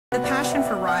The passion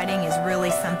for riding is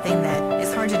really something that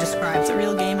is hard to describe. It's a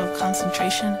real game of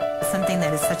concentration. It's something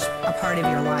that is such a part of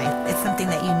your life. It's something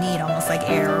that you need, almost like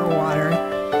air or water.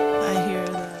 I hear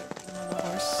the rhythm of the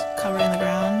horse covering the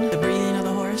ground, the breathing of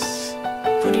the horse,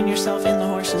 putting yourself in the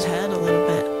horse's head a little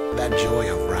bit. That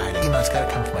joy of riding, it's got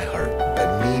to come from my heart.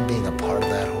 But me being a part of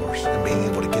that horse and being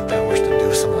able to get that horse to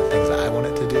do some of the things that I want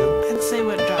it to do. I'd say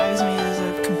what drives me is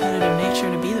a competitive nature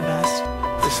to be the best.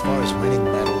 As far as winning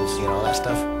medals, all that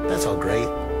stuff, that's all great.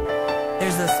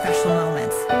 There's those special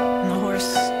moments. And the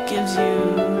horse gives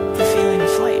you